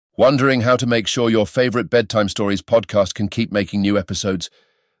Wondering how to make sure your favorite bedtime stories podcast can keep making new episodes?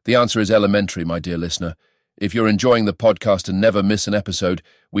 The answer is elementary, my dear listener. If you're enjoying the podcast and never miss an episode,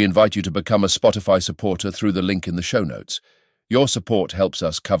 we invite you to become a Spotify supporter through the link in the show notes. Your support helps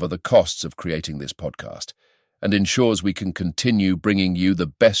us cover the costs of creating this podcast and ensures we can continue bringing you the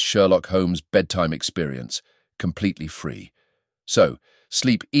best Sherlock Holmes bedtime experience, completely free. So,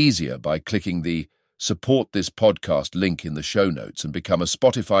 sleep easier by clicking the Support this podcast link in the show notes and become a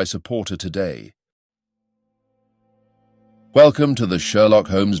Spotify supporter today. Welcome to the Sherlock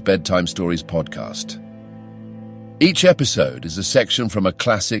Holmes Bedtime Stories podcast. Each episode is a section from a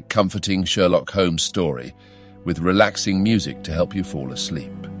classic, comforting Sherlock Holmes story with relaxing music to help you fall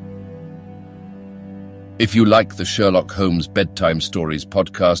asleep. If you like the Sherlock Holmes Bedtime Stories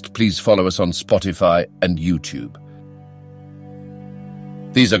podcast, please follow us on Spotify and YouTube.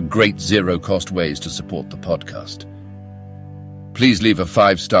 These are great zero-cost ways to support the podcast. Please leave a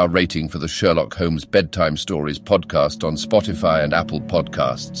 5-star rating for the Sherlock Holmes Bedtime Stories podcast on Spotify and Apple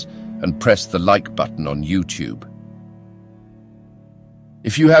Podcasts, and press the like button on YouTube.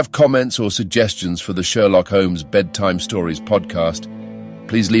 If you have comments or suggestions for the Sherlock Holmes Bedtime Stories podcast,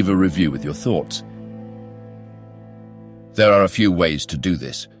 please leave a review with your thoughts. There are a few ways to do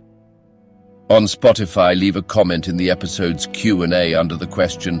this. On Spotify, leave a comment in the episode's Q&A under the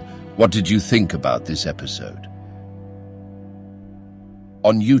question, "What did you think about this episode?"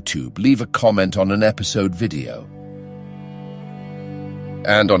 On YouTube, leave a comment on an episode video.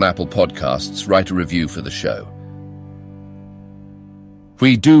 And on Apple Podcasts, write a review for the show.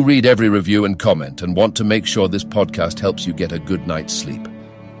 We do read every review and comment and want to make sure this podcast helps you get a good night's sleep.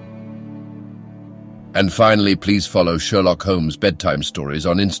 And finally, please follow Sherlock Holmes Bedtime Stories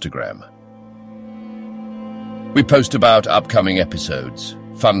on Instagram. We post about upcoming episodes,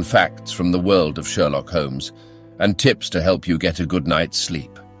 fun facts from the world of Sherlock Holmes, and tips to help you get a good night's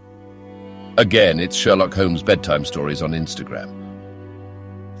sleep. Again, it's Sherlock Holmes Bedtime Stories on Instagram.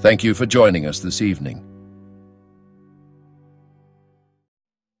 Thank you for joining us this evening.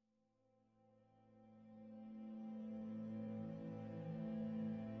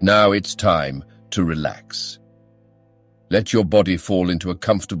 Now it's time to relax. Let your body fall into a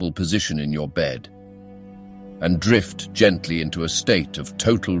comfortable position in your bed and drift gently into a state of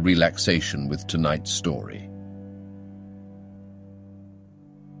total relaxation with tonight's story.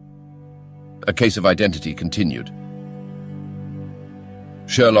 A Case of Identity continued.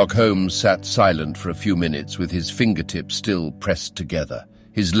 Sherlock Holmes sat silent for a few minutes with his fingertips still pressed together,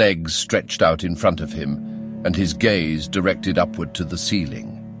 his legs stretched out in front of him, and his gaze directed upward to the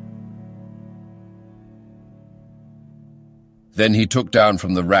ceiling. Then he took down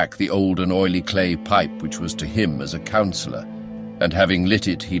from the rack the old and oily clay pipe which was to him as a counsellor, and having lit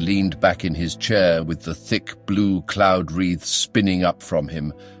it, he leaned back in his chair with the thick blue cloud wreaths spinning up from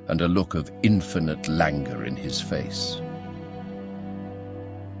him and a look of infinite languor in his face.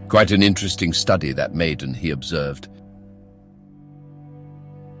 Quite an interesting study, that maiden, he observed.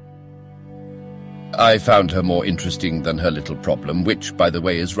 I found her more interesting than her little problem, which, by the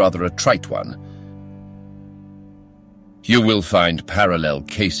way, is rather a trite one. You will find parallel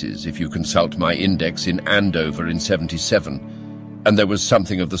cases if you consult my index in Andover in 77, and there was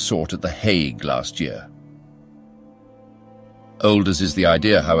something of the sort at The Hague last year. Old as is the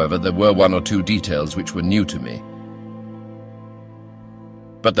idea, however, there were one or two details which were new to me.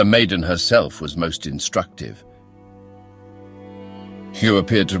 But the maiden herself was most instructive. You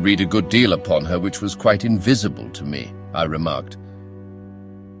appeared to read a good deal upon her, which was quite invisible to me, I remarked.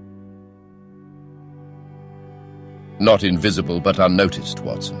 Not invisible, but unnoticed,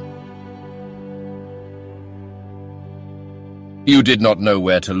 Watson. You did not know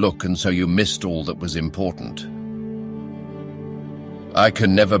where to look, and so you missed all that was important. I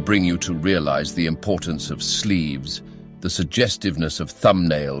can never bring you to realize the importance of sleeves, the suggestiveness of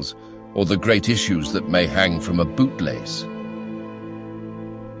thumbnails, or the great issues that may hang from a bootlace.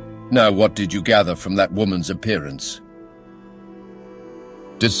 Now, what did you gather from that woman's appearance?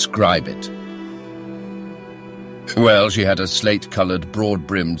 Describe it. Well, she had a slate-colored,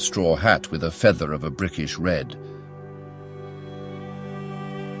 broad-brimmed straw hat with a feather of a brickish red.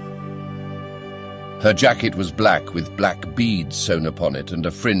 Her jacket was black with black beads sewn upon it and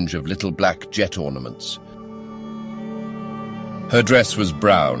a fringe of little black jet ornaments. Her dress was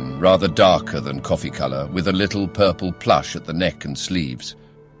brown, rather darker than coffee color, with a little purple plush at the neck and sleeves.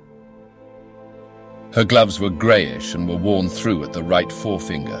 Her gloves were greyish and were worn through at the right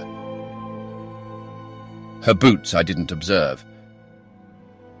forefinger. Her boots I didn't observe.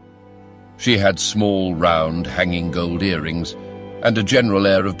 She had small, round, hanging gold earrings and a general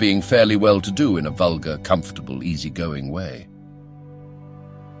air of being fairly well-to-do in a vulgar, comfortable, easy-going way.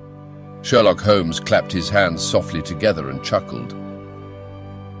 Sherlock Holmes clapped his hands softly together and chuckled.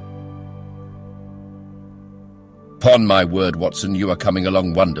 "'Pon my word, Watson, you are coming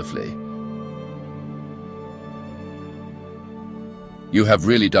along wonderfully. You have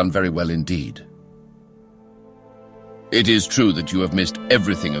really done very well indeed. It is true that you have missed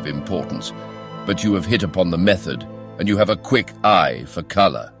everything of importance, but you have hit upon the method, and you have a quick eye for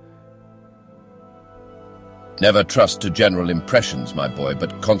color. Never trust to general impressions, my boy,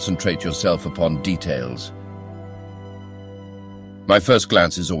 but concentrate yourself upon details. My first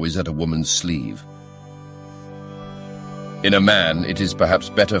glance is always at a woman's sleeve. In a man, it is perhaps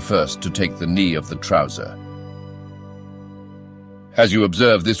better first to take the knee of the trouser. As you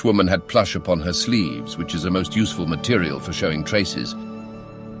observe, this woman had plush upon her sleeves, which is a most useful material for showing traces.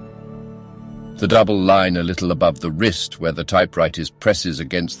 The double line a little above the wrist, where the typewriter presses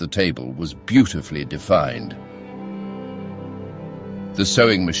against the table, was beautifully defined. The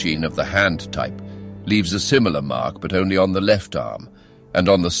sewing machine of the hand type leaves a similar mark, but only on the left arm, and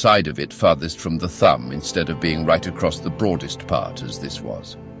on the side of it farthest from the thumb, instead of being right across the broadest part, as this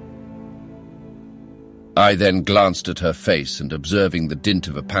was. I then glanced at her face, and observing the dint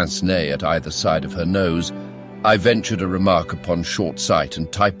of a pince-nez at either side of her nose, I ventured a remark upon short sight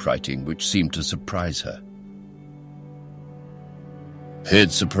and typewriting which seemed to surprise her.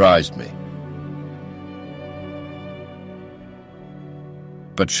 It surprised me.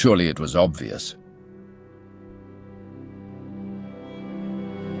 But surely it was obvious.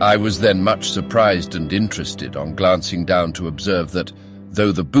 I was then much surprised and interested on glancing down to observe that,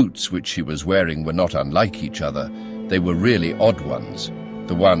 though the boots which she was wearing were not unlike each other, they were really odd ones,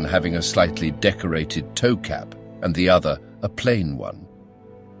 the one having a slightly decorated toe cap and the other a plain one.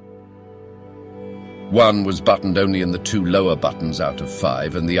 One was buttoned only in the 2 lower buttons out of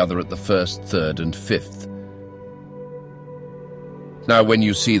 5, and the other at the 1st, 3rd, and 5th. Now, when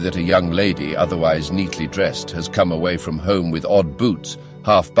you see that a young lady, otherwise neatly dressed, has come away from home with odd boots,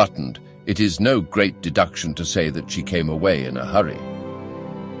 half-buttoned, it is no great deduction to say that she came away in a hurry.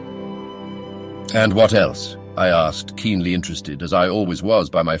 "And what else?" I asked, keenly interested, as I always was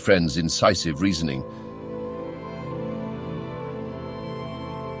by my friend's incisive reasoning.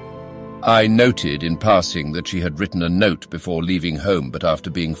 I noted in passing that she had written a note before leaving home, but after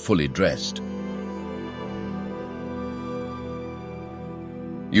being fully dressed.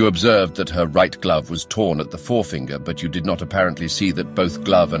 You observed that her right glove was torn at the forefinger, but you did not apparently see that both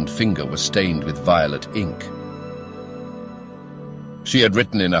glove and finger were stained with violet ink. She had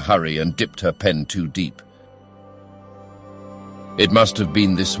written in a hurry and dipped her pen too deep. It must have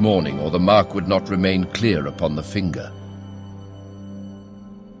been this morning, or the mark would not remain clear upon the finger.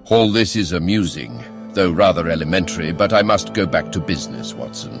 All this is amusing, though rather elementary, but I must go back to business,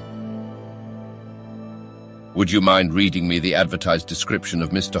 Watson. Would you mind reading me the advertised description of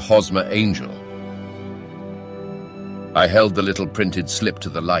Mr. Hosmer Angel? I held the little printed slip to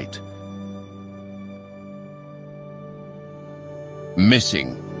the light.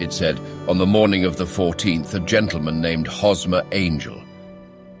 Missing, it said, on the morning of the 14th, a gentleman named Hosmer Angel.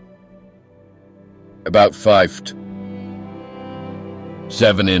 About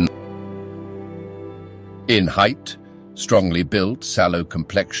 5'7" in height, strongly built, sallow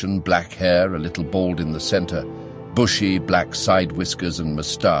complexion, black hair, a little bald in the center, bushy black side whiskers and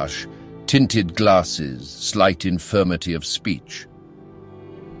moustache, tinted glasses, slight infirmity of speech.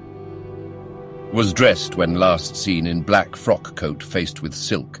 Was dressed when last seen in black frock coat faced with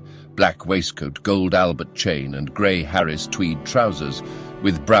silk, black waistcoat, gold Albert chain, and grey Harris tweed trousers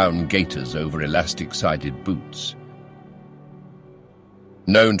with brown gaiters over elastic-sided boots.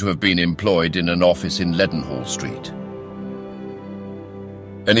 Known to have been employed in an office in Leadenhall Street.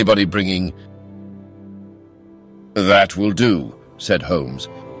 Anybody bringing... That will do, said Holmes.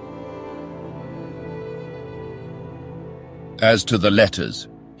 As to the letters,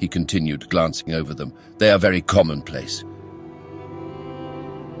 he continued, glancing over them, they are very commonplace.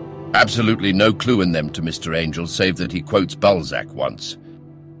 Absolutely no clue in them to Mr. Angel, save that he quotes Balzac once.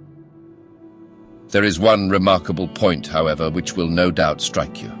 There is one remarkable point, however, which will no doubt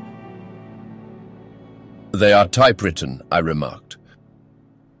strike you. They are typewritten, I remarked.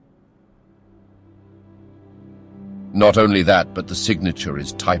 Not only that, but the signature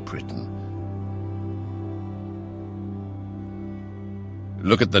is typewritten.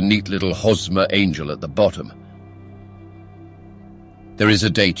 Look at the neat little Hosmer Angel at the bottom. There is a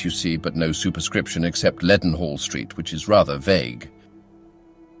date, you see, but no superscription except Leadenhall Street, which is rather vague.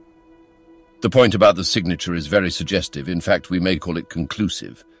 The point about the signature is very suggestive. In fact, we may call it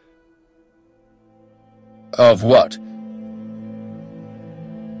conclusive. Of what?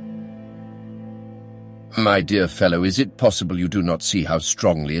 My dear fellow, is it possible you do not see how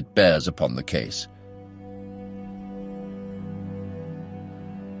strongly it bears upon the case?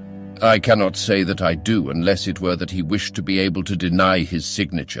 I cannot say that I do, unless it were that he wished to be able to deny his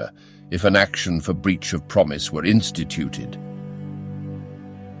signature if an action for breach of promise were instituted.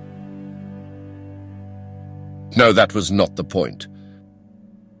 No, that was not the point.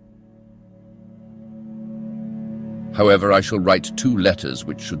 However, I shall write 2 letters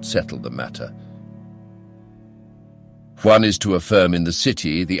which should settle the matter. One is to a firm in the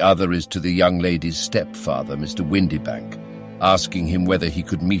city, the other is to the young lady's stepfather, Mr. Windibank, asking him whether he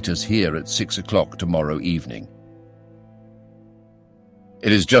could meet us here at 6 o'clock tomorrow evening.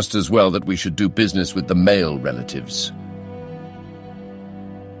 It is just as well that we should do business with the male relatives.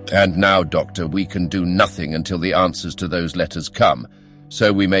 And now, Doctor, we can do nothing until the answers to those letters come,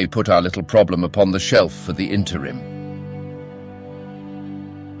 so we may put our little problem upon the shelf for the interim.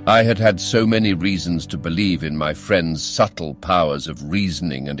 I had had so many reasons to believe in my friend's subtle powers of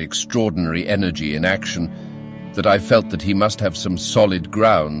reasoning and extraordinary energy in action that I felt that he must have some solid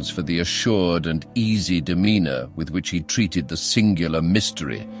grounds for the assured and easy demeanor with which he treated the singular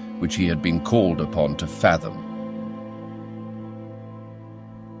mystery which he had been called upon to fathom.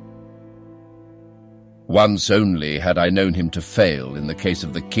 Once only had I known him to fail in the case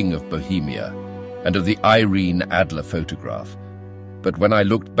of the King of Bohemia and of the Irene Adler photograph, but when I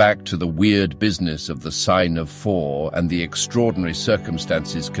looked back to the weird business of the Sign of Four and the extraordinary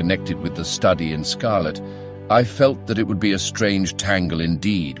circumstances connected with the study in scarlet, I felt that it would be a strange tangle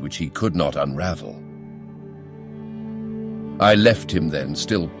indeed which he could not unravel. I left him then,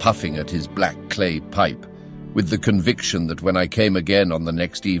 still puffing at his black clay pipe, with the conviction that when I came again on the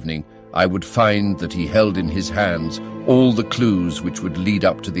next evening, I would find that he held in his hands all the clues which would lead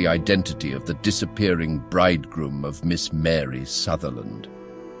up to the identity of the disappearing bridegroom of Miss Mary Sutherland.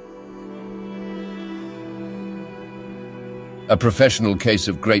 A professional case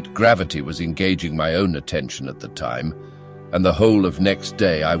of great gravity was engaging my own attention at the time, and the whole of next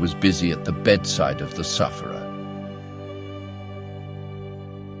day I was busy at the bedside of the sufferer.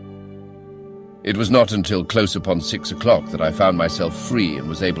 It was not until close upon 6 o'clock that I found myself free and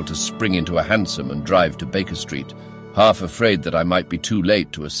was able to spring into a hansom and drive to Baker Street, half afraid that I might be too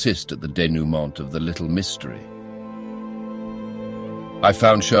late to assist at the denouement of the little mystery. I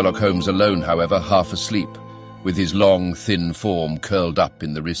found Sherlock Holmes alone, however, half asleep, with his long, thin form curled up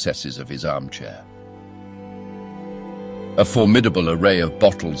in the recesses of his armchair. A formidable array of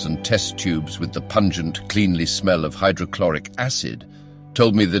bottles and test tubes with the pungent, cleanly smell of hydrochloric acid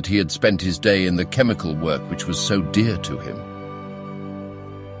told me that he had spent his day in the chemical work which was so dear to him.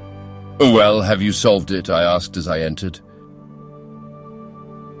 "Well, have you solved it?" I asked as I entered.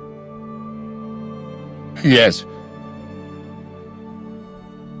 "Yes."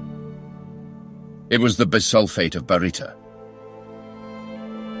 It was the bisulfate of baryta.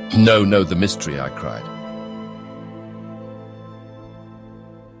 No, the mystery," I cried.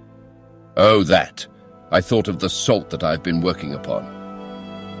 "Oh, that. I thought of the salt that I've been working upon."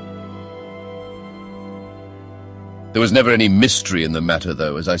 There was never any mystery in the matter,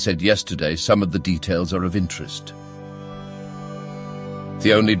 though. As I said yesterday, some of the details are of interest.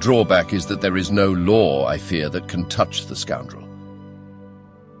 The only drawback is that there is no law, I fear, that can touch the scoundrel.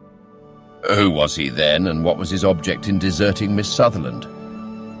 Who was he then, and what was his object in deserting Miss Sutherland?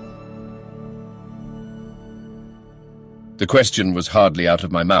 The question was hardly out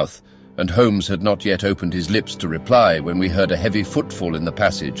of my mouth, and Holmes had not yet opened his lips to reply when we heard a heavy footfall in the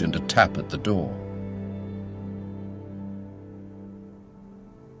passage and a tap at the door.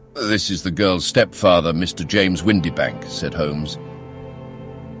 "This is the girl's stepfather, Mr. James Windibank," said Holmes.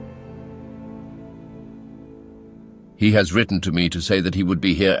 "He has written to me to say that he would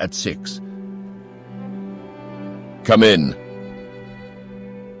be here at 6. "Come in."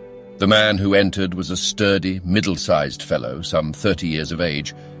 The man who entered was a sturdy, middle-sized fellow, some 30 years of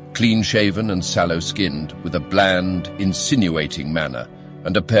age, clean-shaven and sallow-skinned, with a bland, insinuating manner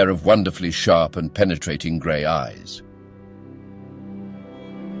and a pair of wonderfully sharp and penetrating grey eyes.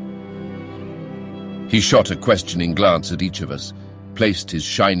 He shot a questioning glance at each of us, placed his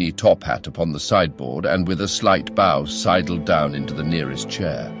shiny top hat upon the sideboard, and with a slight bow sidled down into the nearest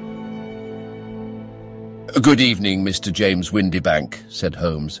chair. "Good evening, Mr. James Windibank," said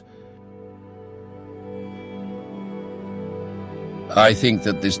Holmes. "I think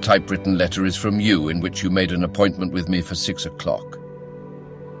that this typewritten letter is from you, in which you made an appointment with me for 6 o'clock.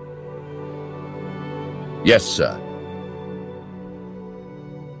 "Yes, sir."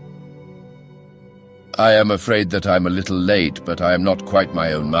 "I am afraid that I'm a little late, but I am not quite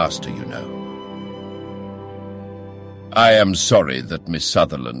my own master, you know." I am sorry that Miss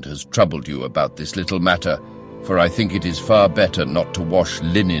Sutherland has troubled you about this little matter, for I think it is far better not to wash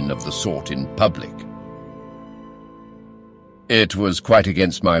linen of the sort in public. It was quite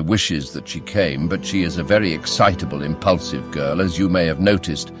against my wishes that she came, but she is a very excitable, impulsive girl, as you may have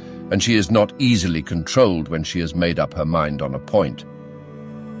noticed, and she is not easily controlled when she has made up her mind on a point.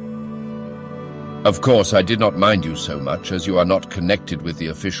 Of course, I did not mind you so much, as you are not connected with the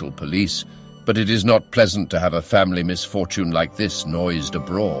official police, but it is not pleasant to have a family misfortune like this noised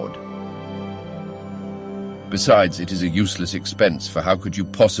abroad. Besides, it is a useless expense, for how could you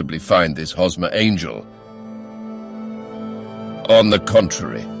possibly find this Hosmer Angel? On the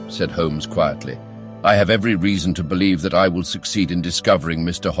contrary, said Holmes quietly, I have every reason to believe that I will succeed in discovering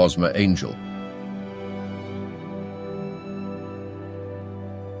Mr. Hosmer Angel.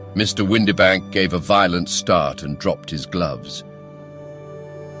 Mr. Windibank gave a violent start and dropped his gloves.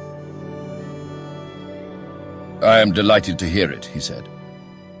 I am delighted to hear it, he said.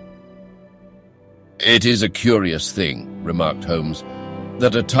 It is a curious thing, remarked Holmes,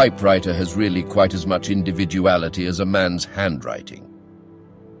 that a typewriter has really quite as much individuality as a man's handwriting.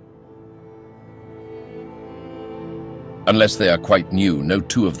 Unless they are quite new, no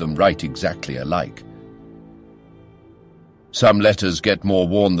two of them write exactly alike. Some letters get more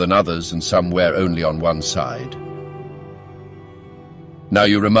worn than others, and some wear only on one side. Now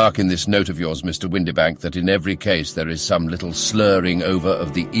you remark in this note of yours, Mr. Windibank, that in every case there is some little slurring over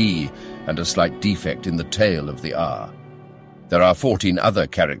of the E and a slight defect in the tail of the R. There are 14 other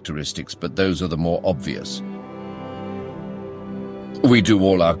characteristics, but those are the more obvious. We do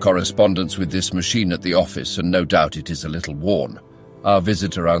all our correspondence with this machine at the office, and no doubt it is a little worn, our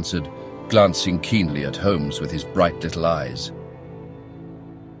visitor answered, glancing keenly at Holmes with his bright little eyes.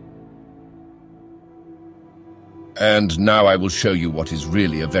 And now I will show you what is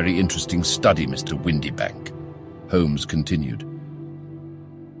really a very interesting study, Mr. Windibank, Holmes continued.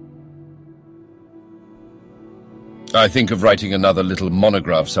 I think of writing another little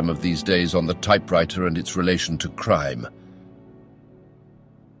monograph some of these days on the typewriter and its relation to crime.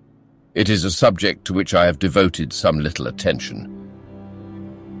 It is a subject to which I have devoted some little attention.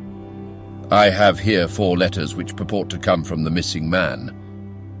 I have here 4 letters which purport to come from the missing man.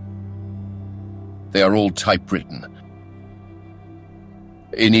 They are all typewritten.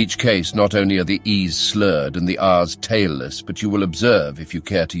 In each case, not only are the E's slurred and the R's tailless, but you will observe, if you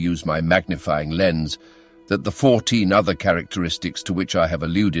care to use my magnifying lens, that the 14 other characteristics to which I have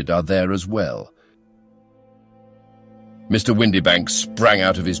alluded are there as well. Mr. Windibank sprang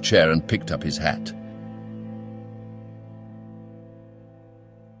out of his chair and picked up his hat.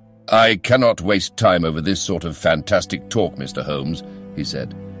 I cannot waste time over this sort of fantastic talk, Mr. Holmes, he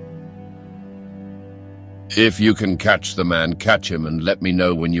said. If you can catch the man, catch him, and let me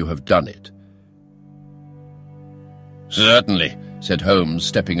know when you have done it. Certainly, said Holmes,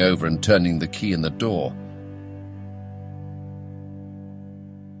 stepping over and turning the key in the door.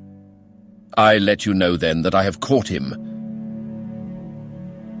 I let you know, then, that I have caught him.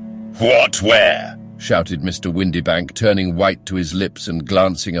 What, where? Shouted Mr. Windibank, turning white to his lips and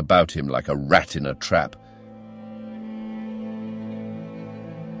glancing about him like a rat in a trap.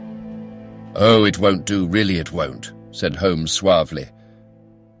 Oh, it won't do, really it won't, said Holmes suavely.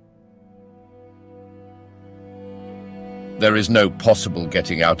 There is no possible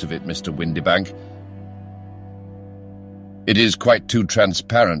getting out of it, Mr. Windibank. It is quite too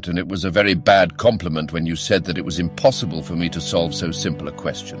transparent, and it was a very bad compliment when you said that it was impossible for me to solve so simple a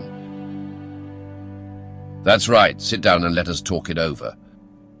question. That's right, sit down and let us talk it over.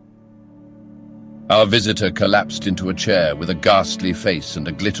 Our visitor collapsed into a chair with a ghastly face and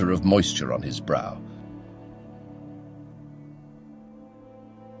a glitter of moisture on his brow.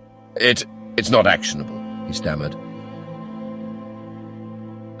 It's not actionable, he stammered.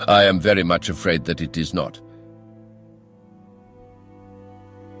 I am very much afraid that it is not.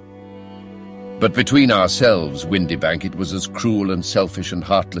 But between ourselves, Windibank, it was as cruel and selfish and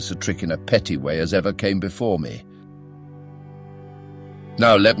heartless a trick in a petty way as ever came before me.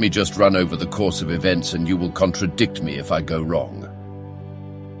 Now let me just run over the course of events, and you will contradict me if I go wrong.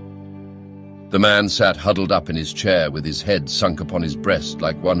 The man sat huddled up in his chair with his head sunk upon his breast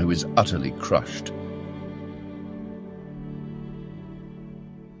like one who is utterly crushed.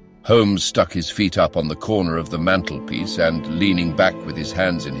 Holmes stuck his feet up on the corner of the mantelpiece and, leaning back with his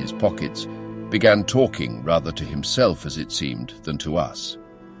hands in his pockets, began talking rather to himself, as it seemed, than to us.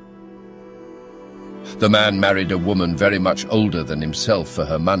 The man married a woman very much older than himself for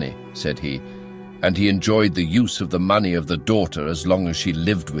her money, said he, and he enjoyed the use of the money of the daughter as long as she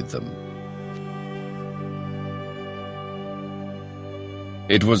lived with them.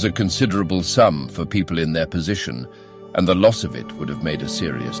 It was a considerable sum for people in their position, and the loss of it would have made a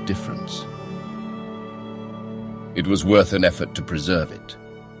serious difference. It was worth an effort to preserve it.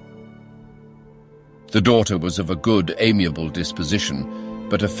 The daughter was of a good, amiable disposition,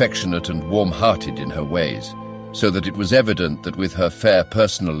 but affectionate and warm-hearted in her ways, so that it was evident that with her fair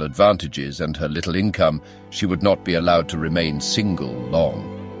personal advantages and her little income, she would not be allowed to remain single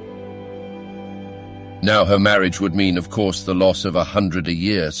long. Now her marriage would mean, of course, the loss of 100 a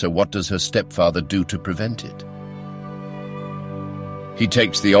year, so what does her stepfather do to prevent it? He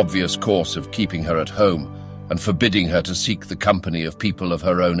takes the obvious course of keeping her at home and forbidding her to seek the company of people of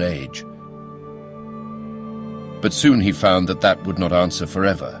her own age. But soon he found that that would not answer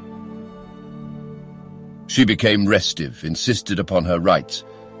forever. She became restive, insisted upon her rights,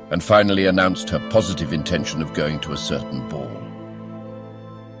 and finally announced her positive intention of going to a certain ball.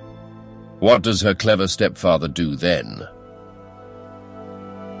 What does her clever stepfather do then?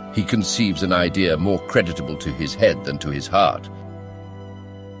 He conceives an idea more creditable to his head than to his heart.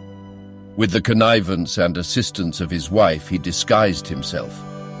 With the connivance and assistance of his wife, he disguised himself,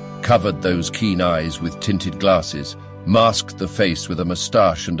 covered those keen eyes with tinted glasses, masked the face with a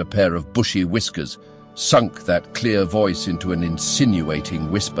moustache and a pair of bushy whiskers, sunk that clear voice into an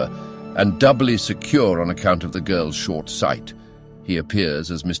insinuating whisper, and doubly secure on account of the girl's short sight, he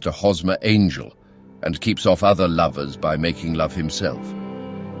appears as Mr. Hosmer Angel and keeps off other lovers by making love himself.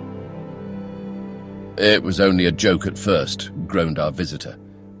 It was only a joke at first, groaned our visitor.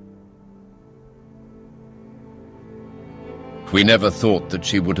 We never thought that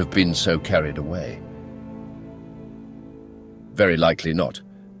she would have been so carried away. Very likely not.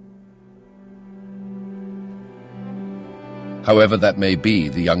 However that may be,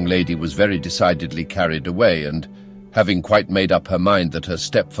 the young lady was very decidedly carried away, and, having quite made up her mind that her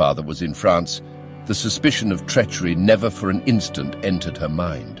stepfather was in France, the suspicion of treachery never for an instant entered her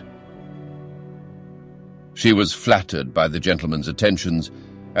mind. She was flattered by the gentleman's attentions,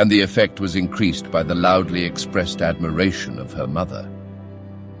 and the effect was increased by the loudly expressed admiration of her mother.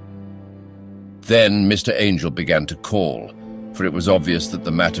 Then Mr. Angel began to call, for it was obvious that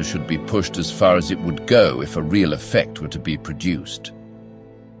the matter should be pushed as far as it would go if a real effect were to be produced.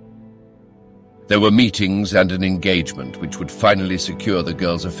 There were meetings and an engagement which would finally secure the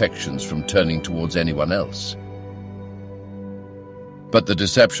girl's affections from turning towards anyone else. But the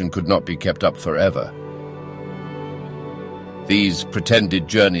deception could not be kept up forever. These pretended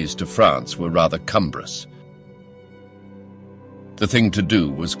journeys to France were rather cumbrous. The thing to do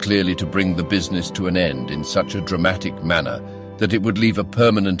was clearly to bring the business to an end in such a dramatic manner that it would leave a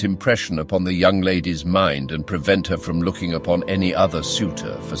permanent impression upon the young lady's mind and prevent her from looking upon any other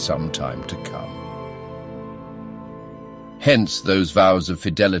suitor for some time to come. Hence those vows of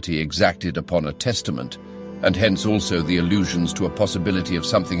fidelity exacted upon a testament, and hence also the allusions to a possibility of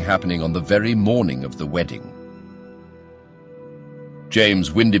something happening on the very morning of the wedding. James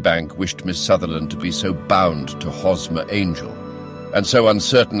Windibank wished Miss Sutherland to be so bound to Hosmer Angel, and so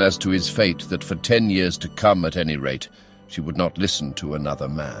uncertain as to his fate that for 10 years to come, at any rate, she would not listen to another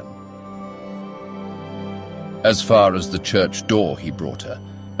man. As far as the church door he brought her,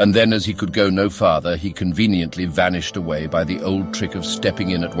 and then as he could go no farther, he conveniently vanished away by the old trick of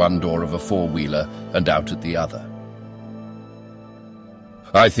stepping in at one door of a four-wheeler and out at the other.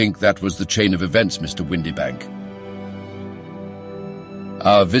 I think that was the chain of events, Mr. Windibank.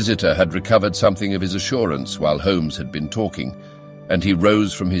 Our visitor had recovered something of his assurance while Holmes had been talking, and he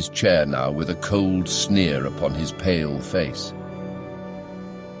rose from his chair now with a cold sneer upon his pale face.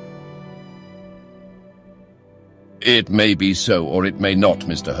 "It may be so, or it may not,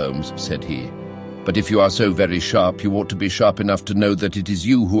 Mr. Holmes," said he. "But if you are so very sharp, you ought to be sharp enough to know that it is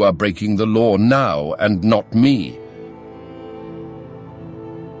you who are breaking the law now, and not me."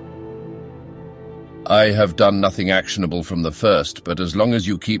 "I have done nothing actionable from the first, but as long as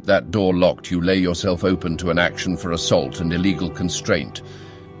you keep that door locked, you lay yourself open to an action for assault and illegal constraint."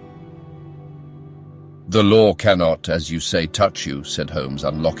 "The law cannot, as you say, touch you," said Holmes,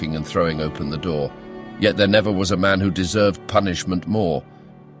 unlocking and throwing open the door. "Yet there never was a man who deserved punishment more.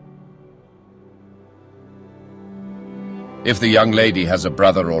 If the young lady has a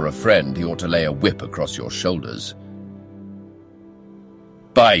brother or a friend, he ought to lay a whip across your shoulders."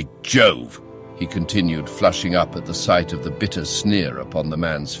 "By Jove!" he continued, flushing up at the sight of the bitter sneer upon the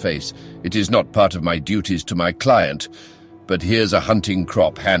man's face. "It is not part of my duties to my client, but here's a hunting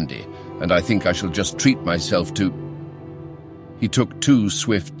crop handy, and I think I shall just treat myself to—" He took 2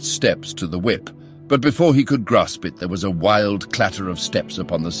 swift steps to the whip, but before he could grasp it, there was a wild clatter of steps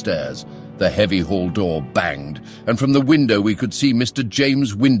upon the stairs. The heavy hall door banged, and from the window we could see Mr.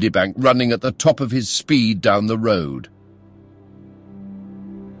 James Windibank running at the top of his speed down the road.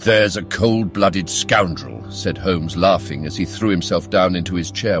 "There's a cold-blooded scoundrel," said Holmes, laughing as he threw himself down into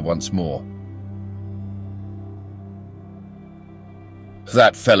his chair once more.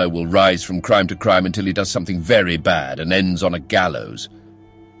 "That fellow will rise from crime to crime until he does something very bad and ends on a gallows.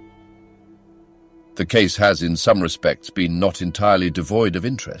 The case has, in some respects, been not entirely devoid of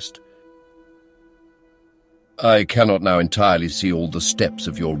interest. I cannot now entirely see all the steps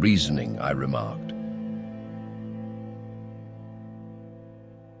of your reasoning," I remarked.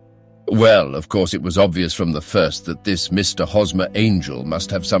 "Well, of course it was obvious from the first that this Mr. Hosmer Angel must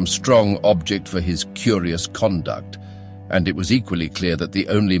have some strong object for his curious conduct, and it was equally clear that the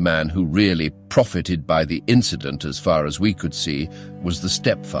only man who really profited by the incident, as far as we could see, was the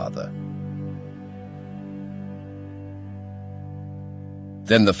stepfather.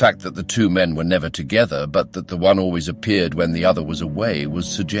 Then the fact that the two men were never together, but that the one always appeared when the other was away, was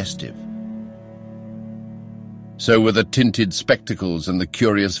suggestive. So were the tinted spectacles and the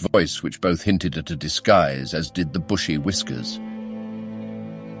curious voice, which both hinted at a disguise, as did the bushy whiskers.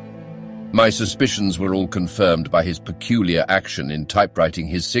 My suspicions were all confirmed by his peculiar action in typewriting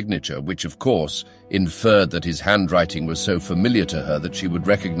his signature, which, of course, inferred that his handwriting was so familiar to her that she would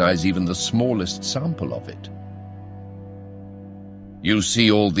recognize even the smallest sample of it. You see,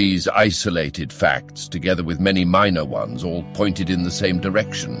 all these isolated facts, together with many minor ones, all pointed in the same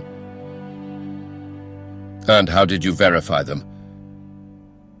direction. And how did you verify them?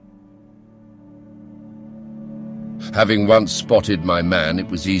 Having once spotted my man, it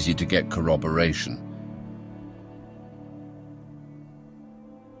was easy to get corroboration.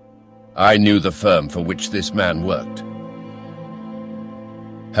 I knew the firm for which this man worked.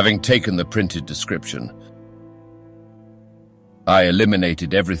 Having taken the printed description, I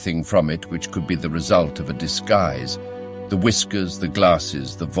eliminated everything from it which could be the result of a disguise, the whiskers, the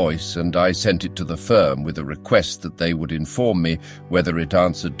glasses, the voice, and I sent it to the firm with a request that they would inform me whether it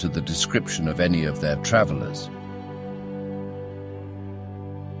answered to the description of any of their travelers.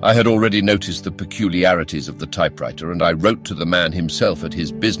 I had already noticed the peculiarities of the typewriter, and I wrote to the man himself at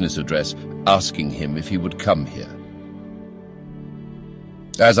his business address, asking him if he would come here.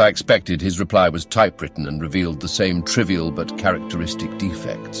 As I expected, his reply was typewritten and revealed the same trivial but characteristic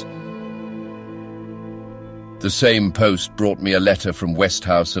defects. The same post brought me a letter from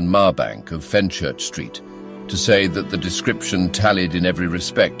Westhouse and Marbank of Fenchurch Street to say that the description tallied in every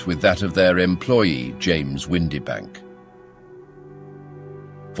respect with that of their employee, James Windybank.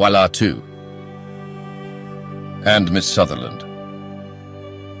 Voila tout. And Miss Sutherland.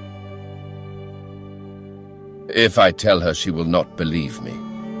 If I tell her, she will not believe me.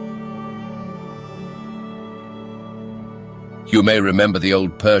 You may remember the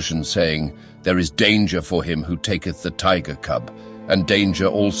old Persian saying, "There is danger for him who taketh the tiger cub, and danger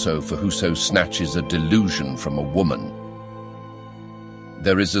also for whoso snatches a delusion from a woman."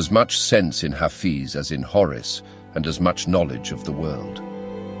 There is as much sense in Hafiz as in Horace, and as much knowledge of the world.